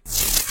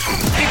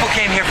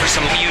came here for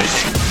some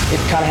music. It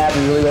kind of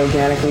happened really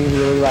organically,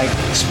 really like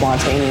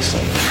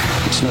spontaneously.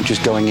 It's not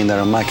just going in there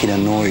and making a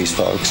noise,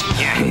 folks.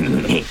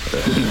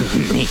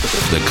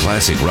 The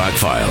Classic Rock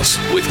Files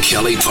with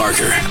Kelly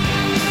Parker.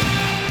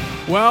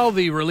 Well,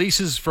 the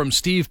releases from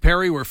Steve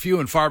Perry were few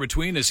and far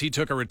between as he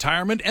took a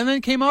retirement and then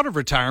came out of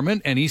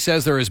retirement, and he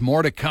says there is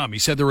more to come. He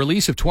said the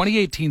release of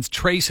 2018's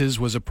Traces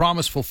was a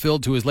promise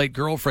fulfilled to his late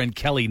girlfriend,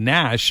 Kelly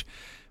Nash,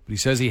 but he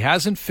says he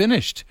hasn't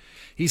finished.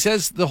 He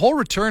says the whole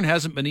return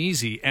hasn't been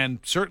easy, and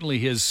certainly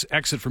his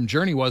exit from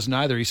Journey wasn't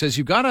either. He says,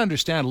 you've got to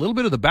understand, a little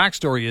bit of the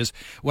backstory is,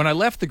 when I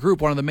left the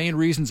group, one of the main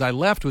reasons I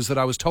left was that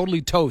I was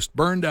totally toast,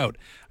 burned out.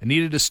 I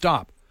needed to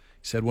stop.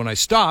 He said, when I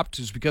stopped,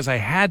 it was because I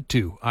had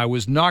to. I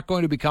was not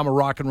going to become a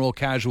rock and roll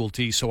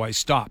casualty, so I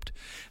stopped.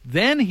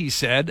 Then he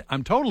said,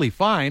 I'm totally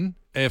fine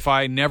if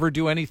I never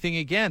do anything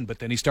again. But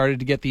then he started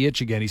to get the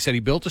itch again. He said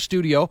he built a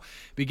studio,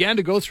 began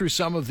to go through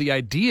some of the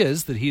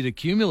ideas that he'd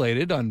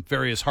accumulated on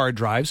various hard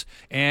drives,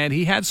 and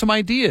he had some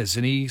ideas,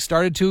 and he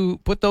started to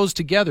put those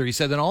together. He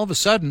said, then all of a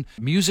sudden,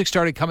 music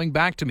started coming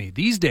back to me.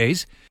 These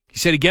days, he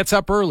said he gets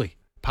up early,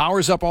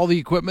 powers up all the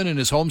equipment in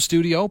his home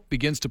studio,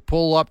 begins to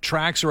pull up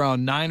tracks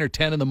around 9 or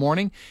 10 in the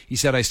morning. He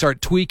said, I start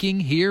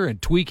tweaking here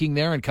and tweaking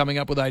there and coming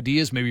up with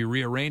ideas, maybe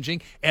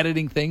rearranging,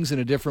 editing things in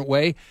a different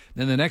way.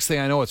 Then the next thing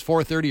I know, it's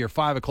 4:30 or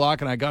 5 o'clock,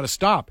 and I got to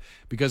stop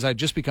because I've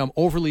just become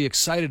overly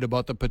excited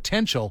about the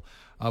potential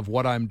of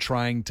what I'm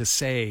trying to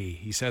say.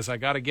 He says, I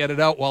got to get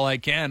it out while I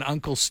can.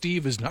 Uncle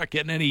Steve is not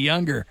getting any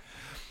younger.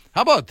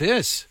 How about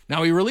this?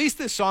 Now, he released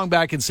this song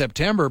back in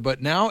September,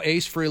 but now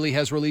Ace Frehley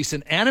has released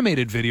an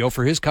animated video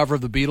for his cover of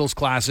the Beatles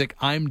classic,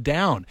 I'm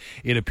Down.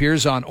 It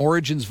appears on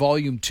Origins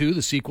Volume 2,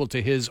 the sequel to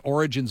his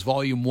Origins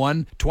Volume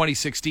 1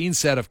 2016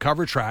 set of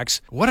cover tracks.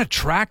 What a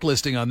track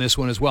listing on this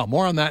one as well.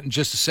 More on that in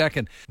just a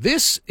second.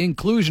 This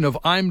inclusion of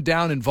I'm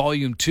Down in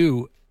Volume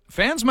 2,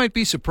 fans might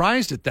be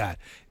surprised at that.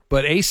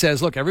 But Ace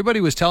says, look,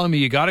 everybody was telling me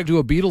you got to do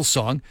a Beatles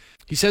song.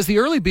 He says the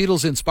early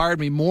Beatles inspired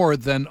me more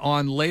than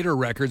on later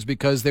records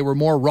because they were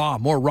more raw,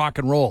 more rock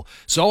and roll.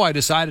 So I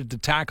decided to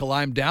tackle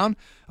I'm Down.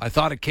 I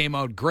thought it came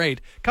out great.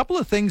 A couple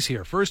of things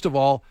here. First of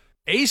all,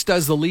 Ace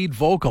does the lead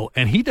vocal,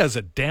 and he does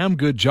a damn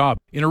good job.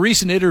 In a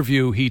recent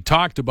interview, he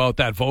talked about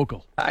that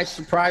vocal. I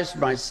surprised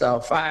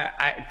myself.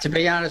 To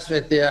be honest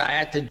with you, I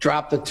had to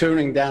drop the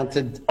tuning down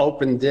to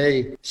open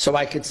D so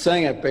I could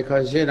sing it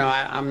because,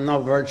 I'm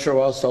no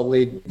virtuoso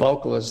lead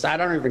vocalist. I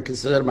don't even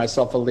consider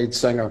myself a lead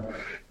singer.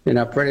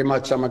 Pretty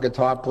much I'm a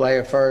guitar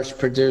player first,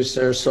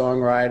 producer,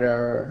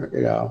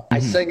 songwriter, I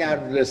sing out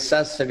of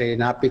necessity,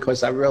 not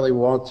because I really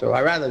want to.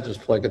 I'd rather just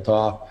play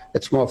guitar.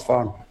 It's more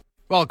fun.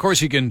 Well, of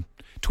course, you can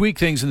tweak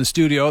things in the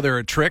studio. There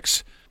are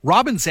tricks.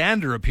 Robin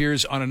Zander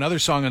appears on another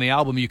song on the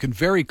album. You can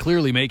very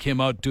clearly make him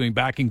out doing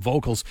backing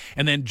vocals.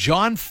 And then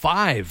John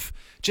Five,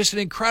 just an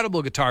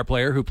incredible guitar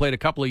player who played a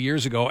couple of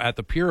years ago at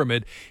the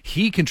Pyramid.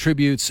 He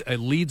contributes a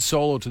lead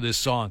solo to this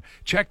song.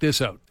 Check this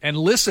out and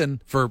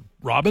listen for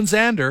Robin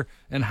Zander.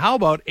 And how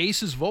about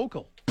Ace's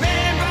vocal?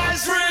 Man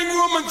buys ring,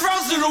 woman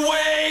throws it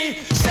away.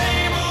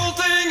 Same old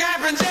thing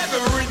happens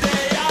every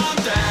day. I'm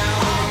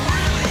down. I'm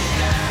really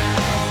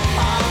down.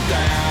 I'm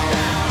down.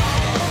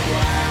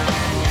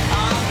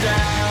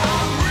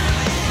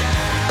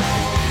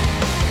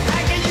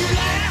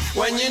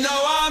 When you know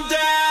I'm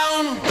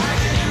down,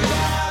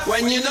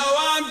 when you know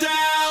I'm down.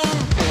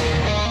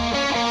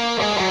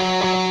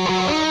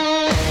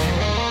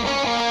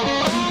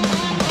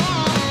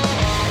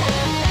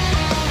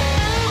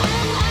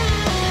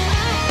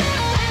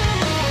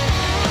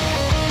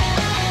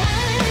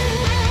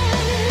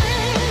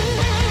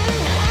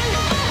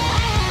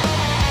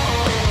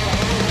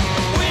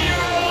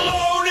 We're all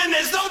alone and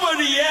there's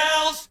nobody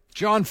else.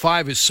 John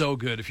Five is so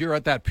good. If you're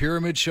at that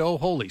Pyramid show,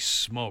 holy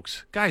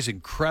smokes. Guy's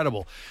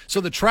incredible. So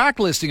the track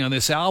listing on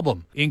this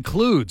album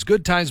includes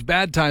Good Times,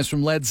 Bad Times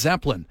from Led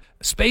Zeppelin,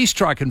 Space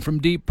Truckin' from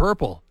Deep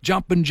Purple,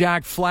 Jumpin'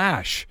 Jack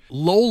Flash,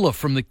 Lola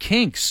from the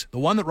Kinks. The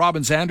one that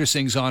Robin Zander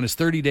sings on is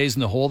 30 Days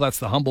in the Hole. That's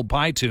the Humble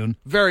Pie tune.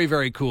 Very,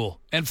 very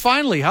cool. And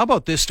finally, how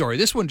about this story?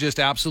 This one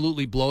just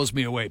absolutely blows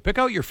me away. Pick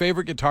out your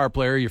favorite guitar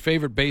player, your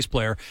favorite bass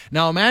player.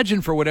 Now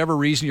imagine for whatever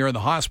reason you're in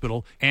the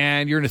hospital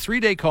and you're in a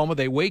 3-day coma.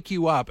 They wake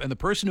you up, and the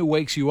person who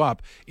wakes you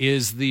up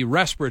is the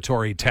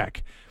respiratory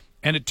tech.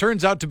 And it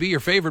turns out to be your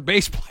favorite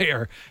bass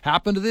player.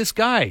 Happened to this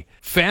guy.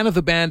 Fan of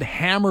the band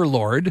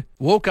Hammerlord,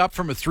 woke up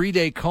from a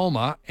 3-day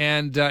coma,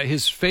 and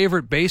his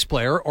favorite bass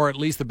player, or at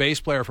least the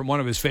bass player from one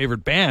of his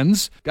favorite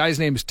bands, guy's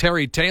name is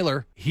Terry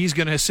Taylor. He's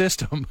going to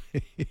assist him.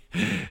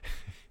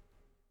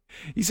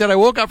 He said, I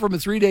woke up from a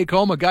 3-day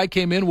coma. Guy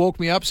came in, woke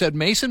me up, said,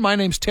 Mason, my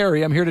name's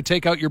Terry. I'm here to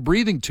take out your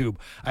breathing tube.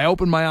 I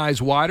opened my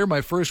eyes wider.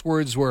 My first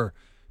words were,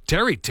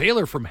 Terry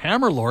Taylor from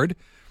Hammerlord.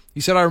 He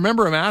said, I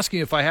remember him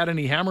asking if I had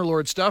any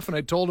Hammerlord stuff, and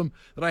I told him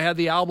that I had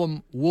the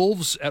album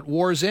Wolves at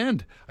War's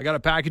End. I got a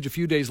package a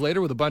few days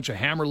later with a bunch of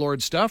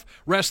Hammerlord stuff.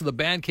 Rest of the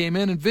band came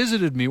in and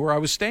visited me where I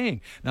was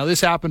staying. Now,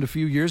 this happened a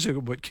few years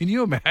ago, but can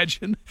you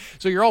imagine?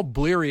 So you're all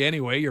bleary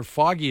anyway. You're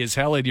foggy as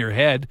hell in your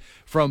head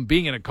from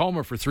being in a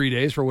coma for 3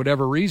 days for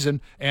whatever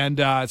reason. And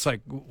it's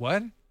like,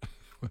 what?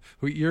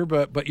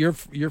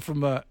 You're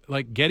from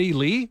like Geddy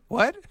Lee?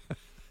 What?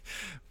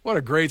 What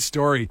a great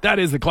story. That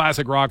is the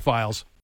Classic Rock Files.